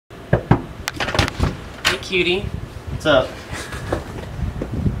cutie. What's up?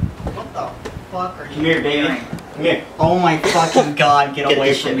 What the fuck are you Come here, baby. doing? Come here. Oh my fucking god, get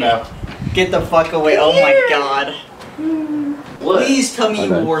away from me. Get the fuck away. Oh my god. What? Please tell me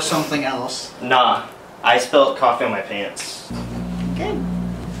you wore something else. Nah. I spilled coffee on my pants. Okay.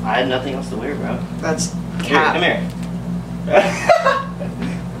 I had nothing else to wear, bro. That's Cat. cat. Come here.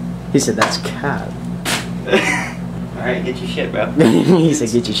 He said that's cat. Alright, get your shit, bro. He said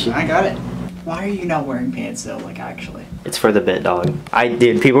get your shit. I got it. Why are you not wearing pants though, like actually? It's for the bit, dog.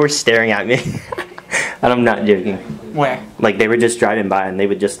 Dude, people were staring at me. And I'm not joking. Where? Like, they were just driving by and they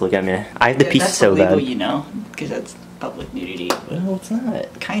would just look at me. I have to pee that's so illegal, bad. you know, because that's public nudity. But No, it's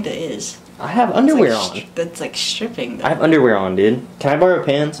not. kinda is. I have underwear It's on. like that's like stripping. Though. I have underwear on, dude. Can I borrow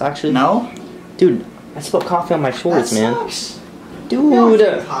pants, actually? No. Dude, I spilled coffee on my shorts, That man. sucks.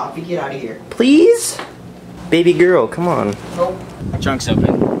 Dude. Coffee, get out of here. Please? Baby girl, come on. Nope. Trunk's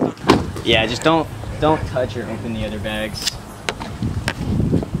open. Yeah, just don't touch or open the other bags.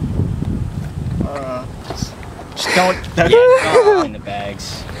 Just don't. Yeah, don't open the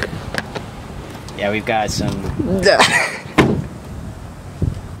bags. Yeah, we've got some.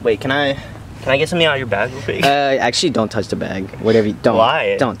 Wait, can I get something out of your bag real quick? Actually, don't touch the bag. Whatever you don't.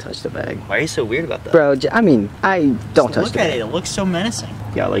 Why? Don't touch the bag, Why are you so weird about that? bro. I mean, I don't touch Look the at bag. it. It looks so menacing.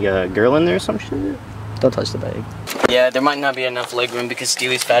 You got like a girl in there or some shit? Don't touch the bag. Yeah, there might not be enough leg room because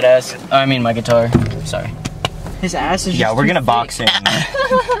Steely's fat ass. I mean, my guitar. Sorry. His ass is. Yeah, just we're too gonna thick. box in.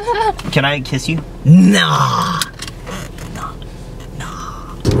 Can I kiss you? Nah.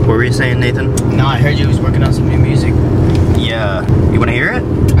 What were you saying, Nathan? No, I heard you was working on some new music. Yeah. You wanna hear it?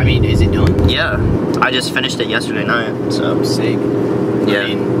 I mean, is it done? Yeah. I just finished it yesterday night, so. Sick. Yeah. I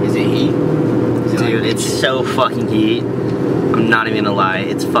mean, is it heat? Is it Dude, like- it's so fucking heat. I'm not even gonna lie,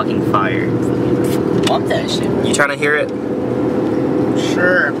 it's fucking fire. Bump that shit. You trying to hear it?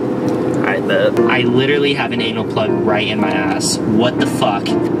 Sure. Alright, bet. I literally have an anal plug right in my ass. What the fuck?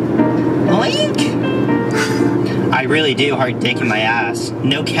 Blink. I really do hard dick in my ass.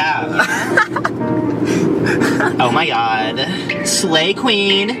 No cap. Oh my god. Slay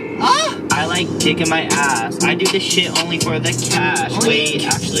queen. I like dick in my ass. I do this shit only for the cash. Wait,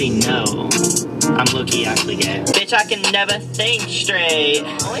 actually no. I'm low-key actually gay. Bitch, I can never think straight.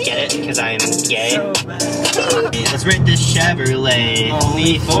 Get it? Because I'm gay. Let's rent this Chevrolet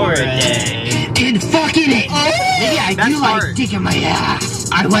only for a day. And fucking it! Maybe I do like dick in my ass.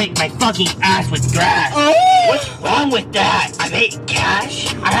 I like my fucking ass with grass. What's wrong with that? I make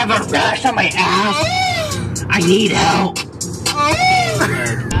cash. I have a rash on my ass. I need help.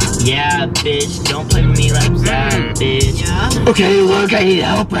 Yeah, bitch, don't play with me like that, bitch. Okay, look, I need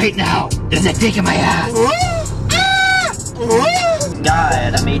help right now. There's a dick in my ass.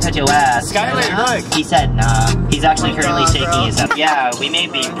 God, I may touch your ass. Skylar, look. He said nah. He's actually currently shaking his head. Yeah, we may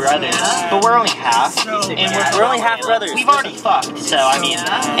be brothers, but we're only half. And we're only half brothers. We've already fucked, so I mean,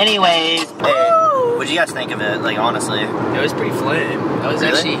 anyways. Hey, what'd you guys think of it, like, honestly? It was pretty flame. That was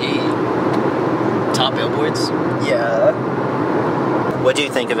actually heat. Top billboards. Yeah. What'd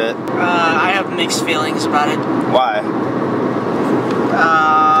you think of it? I have mixed feelings about it. Why?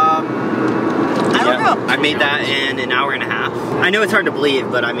 I don't know. I made that in an hour and a half. I know it's hard to believe,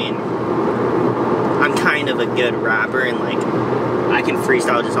 but I mean, I'm kind of a good rapper and like, I can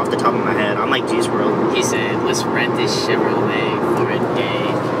freestyle just off the top of my head. I'm like Juice WRLD. He said, let's rent this Chevrolet for a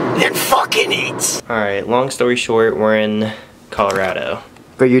day. Then fucking it. Alright, long story short, we're in Colorado.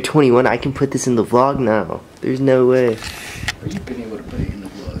 Bro, you're 21, I can put this in the vlog now. There's no way. You've been able to put it in the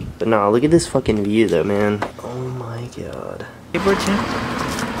vlog. But nah, look at this fucking view though, man. Oh my god. Skateboard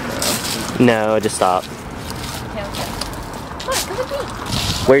too? No, just stop. Okay. Come with me.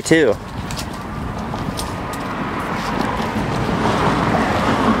 Where to?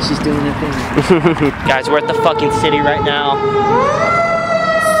 She's doing her thing. Guys, we're at the fucking city right now.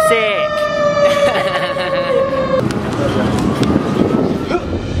 Sick!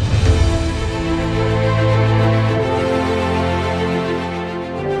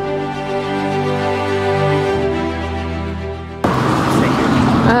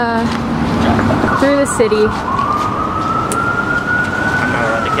 Through the city. I'm not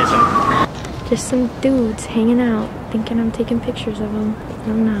allowed to kiss him. Just some dudes hanging out, thinking I'm taking pictures of them.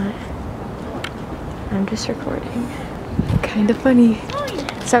 I'm not. I'm just recording. Kinda funny.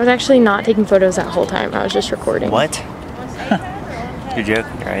 So I was actually not taking photos that whole time. I was just recording. What? You're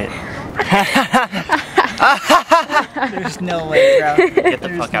joking, right? There's no way, bro. Get the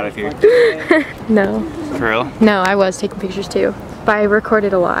fuck out of here. No. For real? No, I was taking pictures too. But I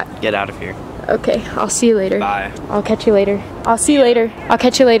recorded a lot. Get out of here. Okay, I'll see you later. Bye. I'll catch you later. I'll see you later. I'll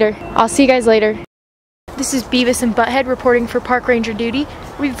catch you later. I'll see you guys later. This is Beavis and Butthead reporting for park ranger duty.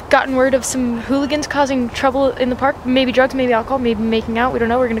 We've gotten word of some hooligans causing trouble in the park. Maybe drugs, maybe alcohol, maybe making out. We don't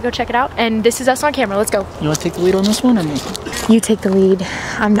know. We're gonna go check it out. And this is us on camera. Let's go. You want to take the lead on this one or me? You take the lead.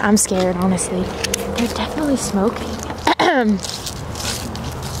 I'm scared, honestly. They're definitely smoking.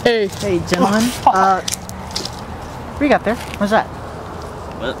 Hey gentlemen. What do you got there? What's that?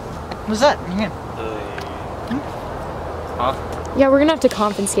 What? What's that? Here. Huh? Yeah, we're gonna have to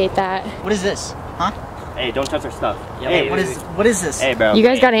confiscate that. What is this? Huh? Hey, don't touch our stuff. Hey, what is this? Hey, bro. You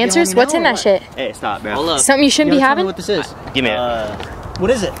guys got answers? let me What's know in or that what? shit? Hey, stop, bro. Hold up. Something you shouldn't be Tell me having? what this is. Give me it. What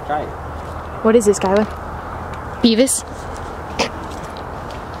is it? Try it. What is this, Skylar? Beavis?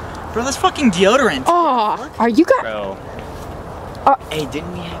 Bro, that's fucking deodorant. Oh, are you guys? Bro. Hey,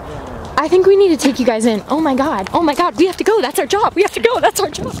 didn't we have that? I think we need to take you guys in. Oh my god. Oh my god. We have to go. That's our job. We have to go. That's our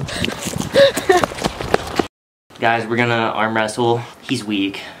job. Guys, we're gonna arm wrestle. He's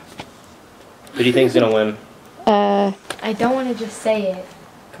weak. Who do you think's gonna win? I don't want to just say it.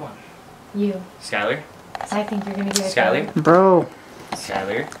 Come on. You. Skylar? I think you're gonna get it. Skylar? Bro,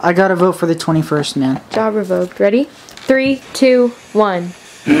 Skylar? I gotta vote for the 21st, man. Job revoked. Ready? 3, 2, 1.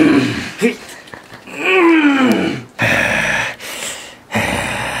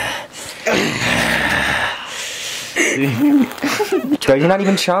 Bro, you're not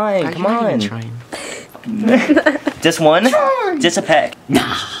even trying. Come on. Just one? Just a peck.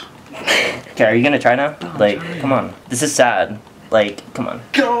 Nah. Okay, are you gonna try now? Like, come on. This is sad. Like, come on.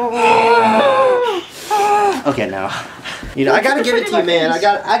 Okay, now. You know, I gotta give it to you, man. I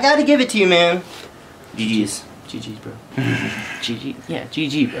gotta give it to you, man. GG's. GG's, bro. GG. Yeah,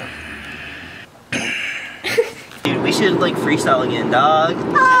 GG, bro. Dude, we should like freestyle again, dog.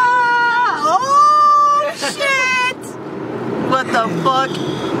 Oh shit! What the fuck?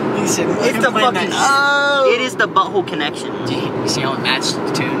 It's the fucking. Oh! It is the butthole connection. You see how it matched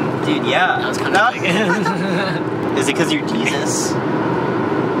the tune? Dude, yeah. That was kind of big. Is it because you're Jesus?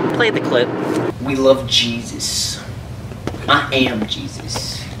 Play the clip. We love Jesus. I am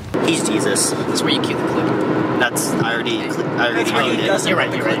Jesus. He's Jesus. That's where you cue the clip. That's I already cued it. You're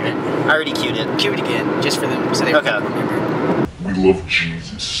right. I already cued it. Cue it again, just for them, so they Okay. remember. We love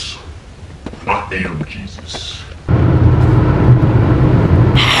Jesus. I am Jesus.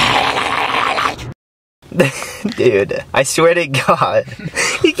 Dude, I swear to God.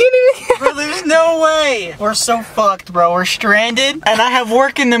 You can't Bro, there's no way. We're so fucked, bro. We're stranded, and I have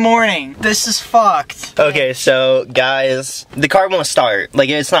work in the morning. This is fucked. Okay, so guys, the car won't start. Like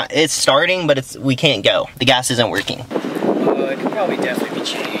it's starting, but we can't go. The gas isn't working. It could probably definitely be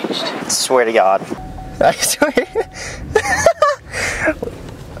changed. Swear to God. I swear.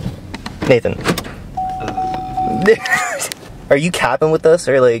 Nathan. Are you capping with us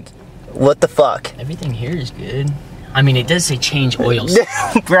or like, what the fuck? Everything here is good. I mean, it does say change oils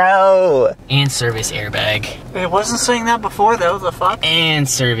Bro. and service airbag It wasn't saying that before, though. The fuck? and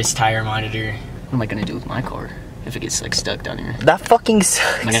service tire monitor. What am I gonna do with my car if it gets like stuck down here? That fucking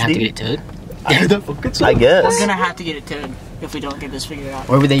sucks. Am I gonna have to get it towed? Yeah, that fucking sucks. I guess. We're gonna have to get it towed if we don't get this figured out.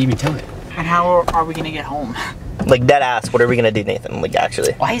 Where would they even tow it? And how are we gonna get home? Like dead ass, what are we gonna do, Nathan? Like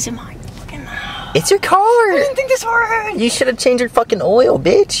actually. Why is it mine? Fucking. It's your car! I didn't think this hard. You should have changed your fucking oil,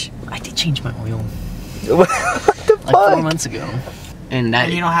 bitch. I did change my oil What the like fuck? 4 months ago, and that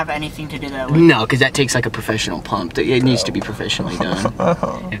And you don't have anything to do that with. no, because that takes like a professional pump. It needs to be professionally done.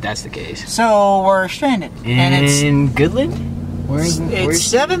 If that's the case. So we're stranded, and it's In Goodland? Where's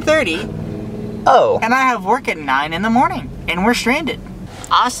 7:30, Oh. and I have work at 9 in the morning, and we're stranded.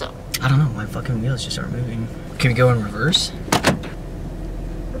 Awesome. I don't know. My fucking wheels just aren't moving. Can we go in reverse?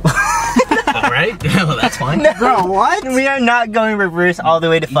 Alright, well that's fine. Bro, what? We are not going reverse all the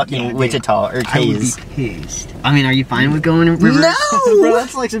way to fucking Wichita or I would be Case. pissed. I mean, are you fine with going in reverse? No! Bro,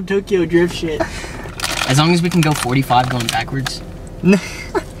 that's like some Tokyo Drift shit. As long as we can go 45 going backwards,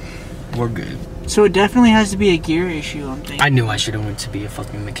 we're good. So it definitely has to be a gear issue, I'm thinking. I knew I should have went to be a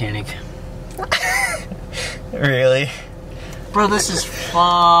fucking mechanic. Really? Bro, this is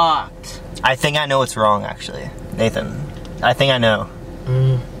fucked. I think I know what's wrong, actually. Nathan. I think I know.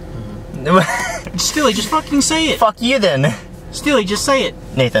 Steely, just fucking say it. Fuck you then. Steely, just say it.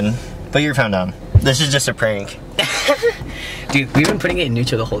 Nathan, put your phone down. This is just a prank. Dude, we've been putting it in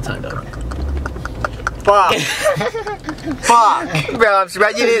neutral the whole time, though. Fuck. Fuck. Bro, I'm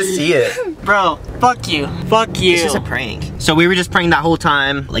surprised you didn't see it. Bro, fuck you. Fuck you. This is a prank. So we were just praying that whole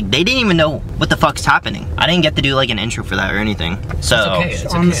time. Like, they didn't even know what the fuck's happening. I didn't get to do like an intro for that or anything. So, It's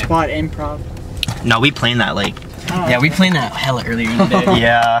okay. On the spot improv. no, we planned that like, Yeah, we planned that hella earlier in the day.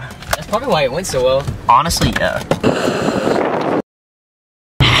 yeah. That's probably why it went so well. Honestly, yeah.